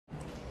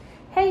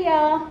Hey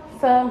y'all,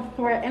 so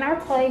we're in our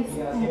place.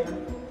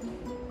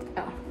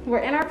 We're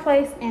in our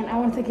place and I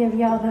want to give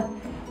y'all the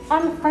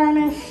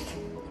unfurnished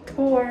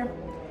tour.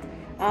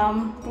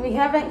 We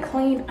haven't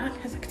cleaned, I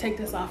guess I could take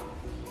this off.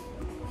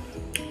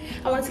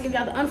 I want to give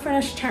y'all the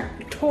unfurnished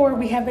tour.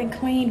 We haven't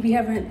cleaned, we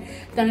haven't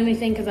done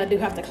anything because I do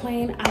have to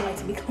clean. I like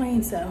to be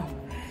clean, so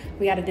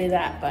we got to do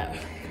that. But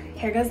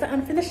here goes the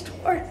unfinished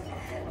tour.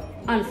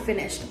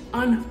 Unfurnished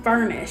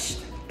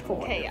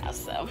tour. Okay, y'all,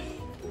 so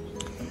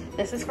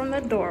this is from the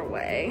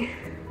doorway.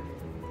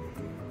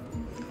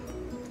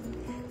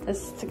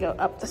 This is to go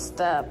up the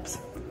steps.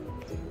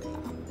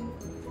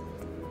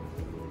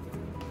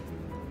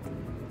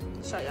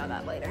 Show y'all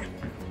that later.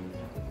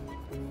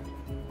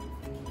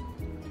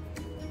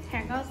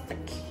 Here goes the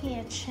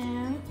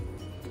kitchen.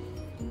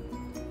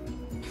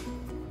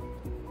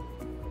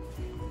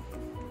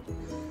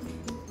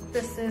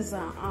 This is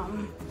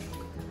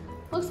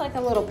looks like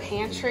a little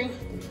pantry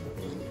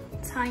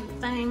type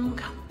thing.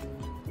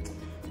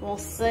 We'll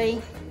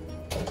see.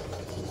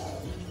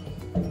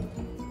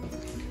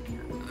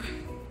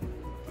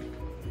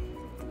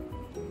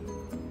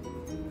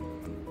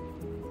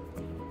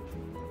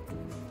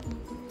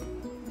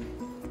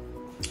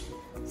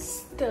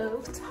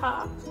 Stove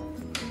top,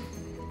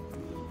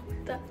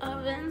 the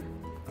oven,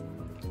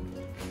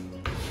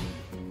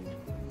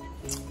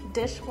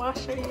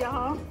 dishwasher,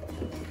 y'all.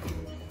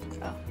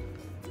 So,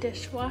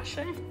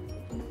 dishwasher,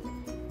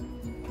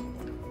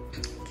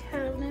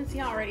 cabinets,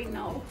 y'all already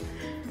know.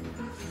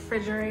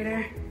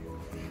 Refrigerator.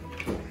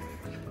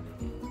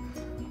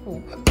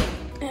 Ooh.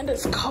 And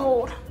it's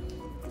cold.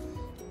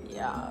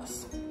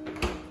 Yes.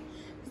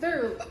 Is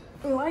there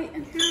a light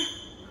in here?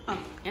 Oh,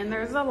 and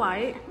there's a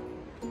light.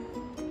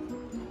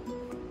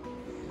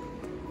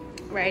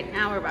 Right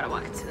now we're about to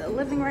walk into the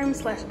living room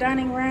 /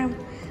 dining room.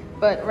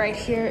 But right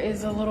here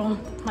is a little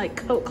like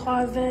coat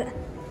closet.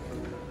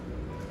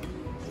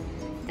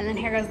 And then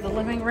here goes the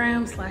living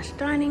room /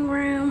 dining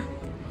room.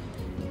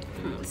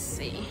 Let's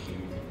see.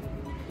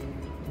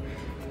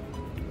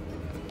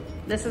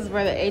 This is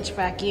where the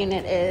HVAC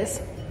unit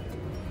is.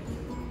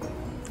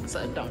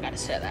 So don't gotta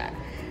show that.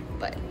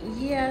 But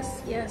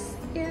yes.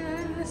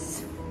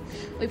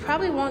 We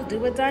probably won't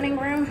do a dining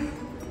room,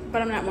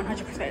 but I'm not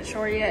 100%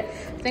 sure yet.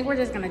 I think we're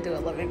just gonna do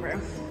a living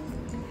room.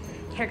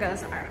 Here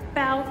goes our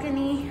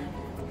balcony.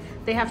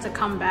 They have to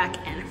come back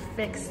and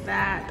fix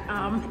that.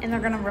 And they're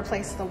gonna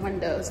replace the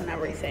windows and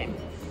everything.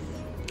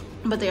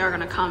 But they are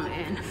gonna come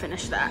and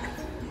finish that.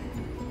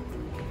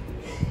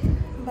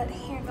 But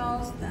here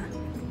goes the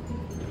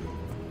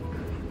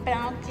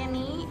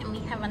balcony, and we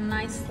have a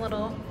nice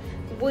little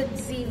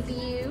woodsy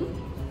view.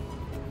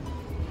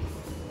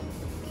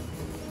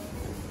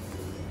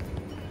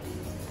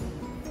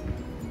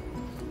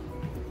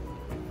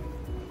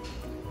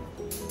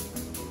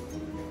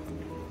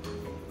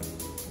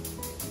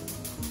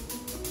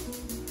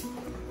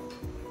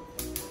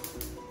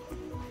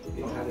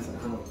 You don't have this at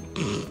home.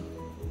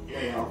 You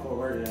got all 4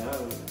 words at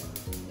home.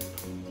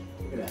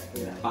 Look at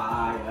that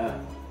fire.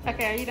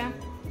 Okay, are you done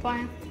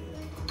playing?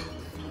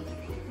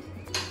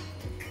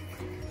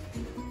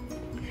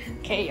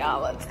 Okay,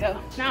 y'all, let's go.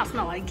 Now it's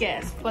not like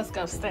guests. Let's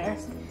go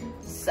upstairs.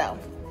 So,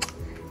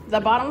 the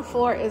bottom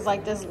floor is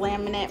like this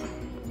laminate.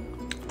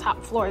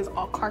 Top floor is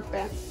all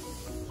carpet.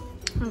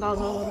 And those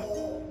are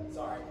little.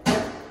 Sorry.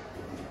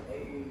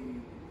 Hey.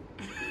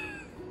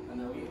 I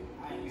know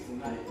I ain't used to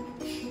nothing.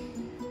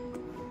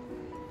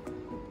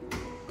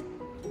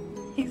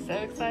 He's so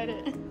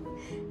excited.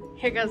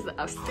 Here goes the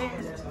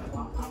upstairs.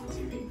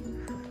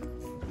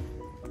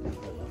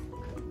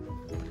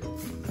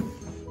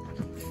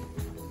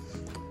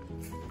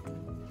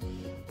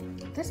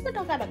 This one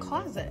don't got a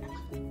closet.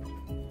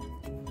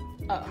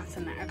 Oh, it's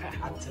in there, okay.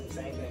 I took the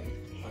same thing.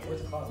 Like,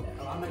 where's the closet at?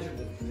 Oh, I measured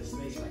the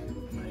space like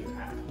measure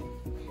half.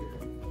 Here.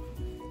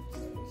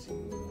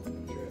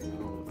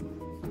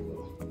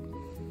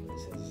 It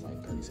says it's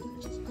like 36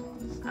 inches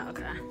across. Oh,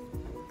 okay.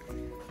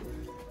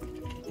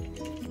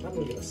 I'm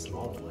gonna get a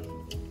small one.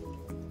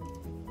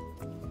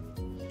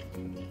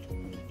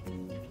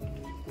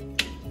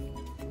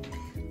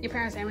 Your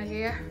parents' name is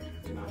here?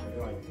 No,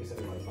 they're like, they said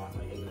they're like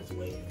 8 minutes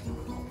away.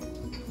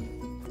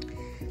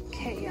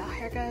 Okay, y'all,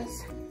 here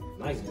goes.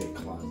 Nice big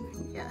closet.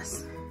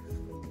 Yes.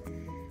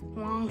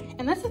 Long,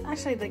 and this is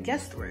actually the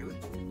guest room.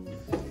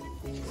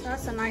 So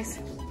that's a nice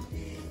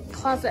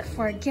closet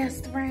for a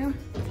guest room.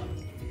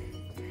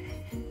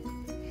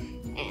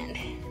 And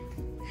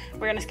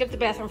we're gonna skip the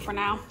bathroom for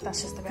now.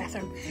 That's just the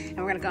bathroom. And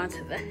we're gonna go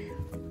into the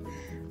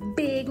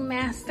big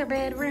master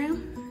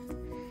bedroom.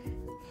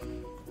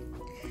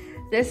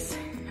 This,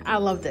 I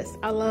love this.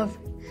 I love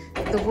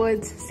the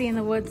woods, seeing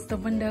the woods, the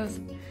windows.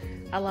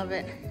 I love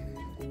it.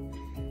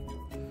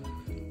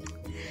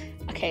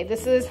 Okay,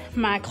 this is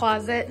my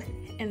closet,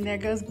 and there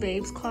goes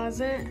Babe's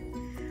closet.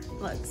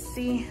 Let's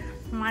see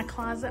my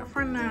closet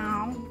for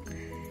now.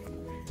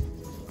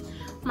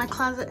 My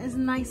closet is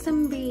nice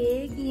and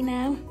big, you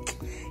know.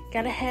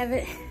 Gotta have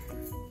it.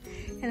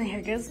 And then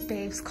here goes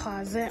Babe's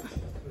closet.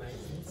 Nice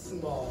and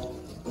small.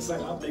 It's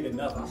like I'm big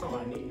enough. That's all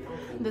I need.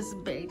 This is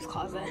Babe's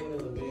closet.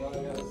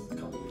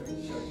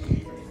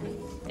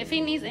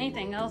 he needs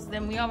anything else,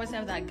 then we always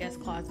have that guest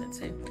closet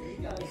too.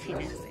 If he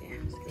needs it.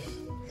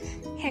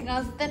 Here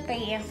goes the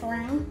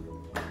bathroom.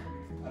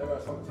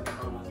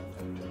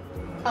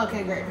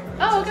 Okay, great.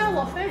 Oh, we got a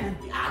little fan.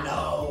 I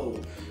know.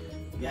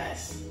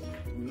 Yes.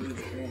 We need a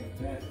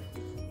fan.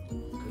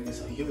 It's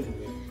so humid in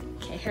there.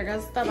 Okay, here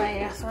goes the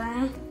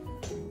bathroom.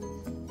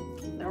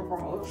 The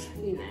rolls,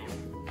 you know.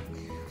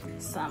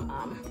 Some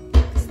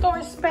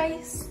storage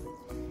space.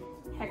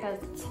 Here goes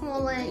the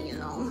toilet, you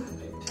know.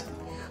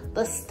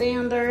 The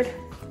standard.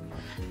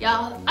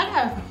 Y'all, I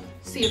gotta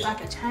see if I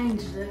can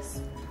change this.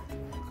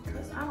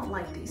 Because I don't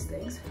like these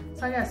things.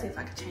 So I gotta see if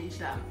I can change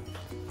that.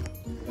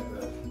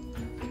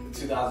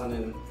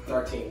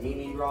 2013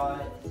 Mimi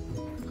rod.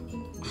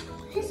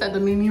 He said the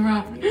Mimi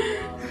rod.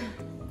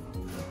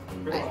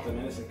 Pretty much the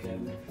medicine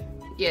cabinet.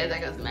 Yeah,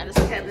 that goes the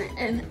medicine cabinet.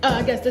 And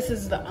I guess this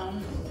is the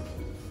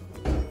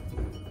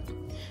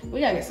we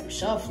gotta get some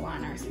shelf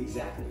liners.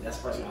 Exactly. That's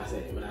the first thing I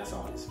said when I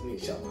saw this. We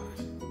need shelf liners.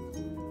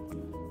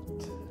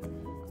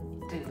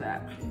 Do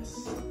that.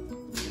 Yes.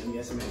 And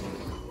yes, ma'am.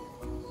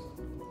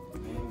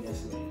 And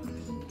yes, ma'am.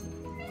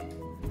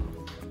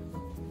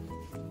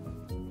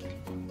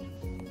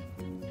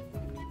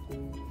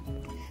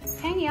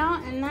 Okay,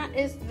 y'all, and that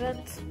is the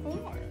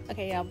tour.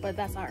 Okay, y'all, but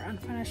that's our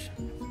unfinished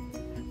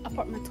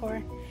apartment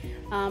tour.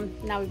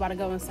 Now we about to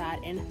go inside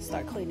and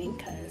start cleaning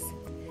because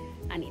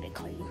I need to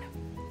clean.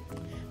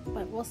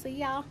 But we'll see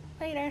y'all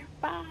later.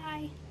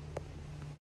 Bye.